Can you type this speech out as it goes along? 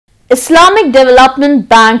Islamic Development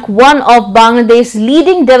Bank, one of Bangladesh's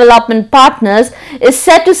leading development partners, is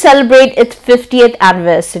set to celebrate its 50th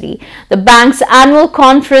anniversary. The bank's annual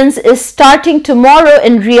conference is starting tomorrow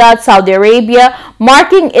in Riyadh, Saudi Arabia,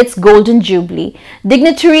 marking its golden jubilee.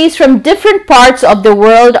 Dignitaries from different parts of the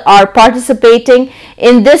world are participating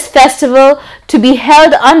in this festival to be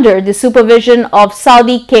held under the supervision of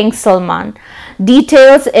Saudi King Salman.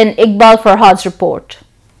 Details in Iqbal Farhad's report.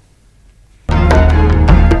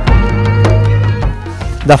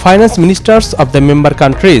 The finance ministers of the member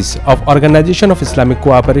countries of Organization of Islamic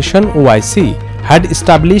Cooperation (OIC) had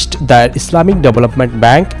established the Islamic Development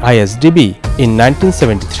Bank (ISDB) in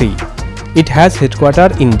 1973. It has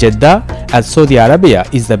headquarters in Jeddah, as Saudi Arabia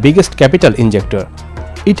is the biggest capital injector.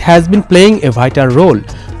 It has been playing a vital role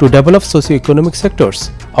to develop socio-economic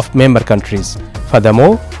sectors of member countries.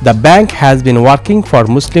 Furthermore, the bank has been working for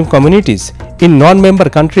Muslim communities in non-member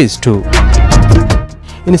countries too.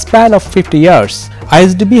 In a span of 50 years,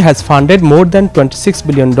 ISDB has funded more than $26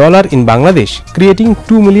 billion in Bangladesh, creating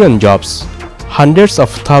 2 million jobs. Hundreds of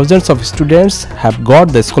thousands of students have got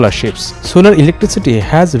the scholarships. Solar electricity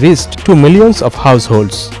has reached to millions of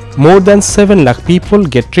households. More than 7 lakh people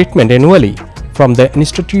get treatment annually from the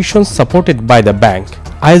institutions supported by the bank.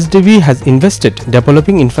 ISDB has invested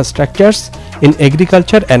developing infrastructures in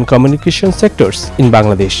agriculture and communication sectors in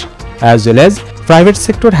Bangladesh, as well as private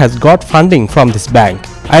sector has got funding from this bank.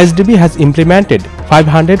 ISDB has implemented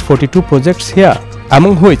 542 projects here,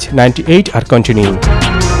 among which 98 are continuing.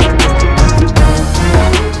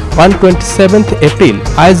 On 27th April,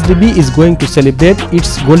 ISDB is going to celebrate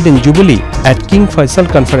its Golden Jubilee at King Faisal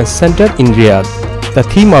Conference Center in Riyadh. The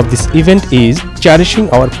theme of this event is Cherishing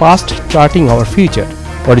Our Past, Charting Our Future,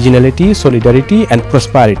 Originality, Solidarity and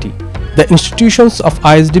Prosperity. The institutions of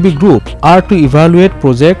ISDB Group are to evaluate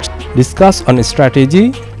projects, discuss on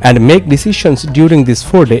strategy and make decisions during this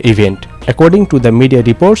 4-day event. According to the media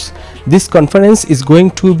reports, this conference is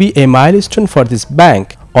going to be a milestone for this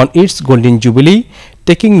bank on its Golden Jubilee,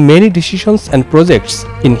 taking many decisions and projects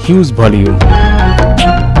in huge volume.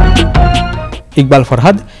 Iqbal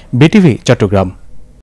Farhad, BTV, Chattogram.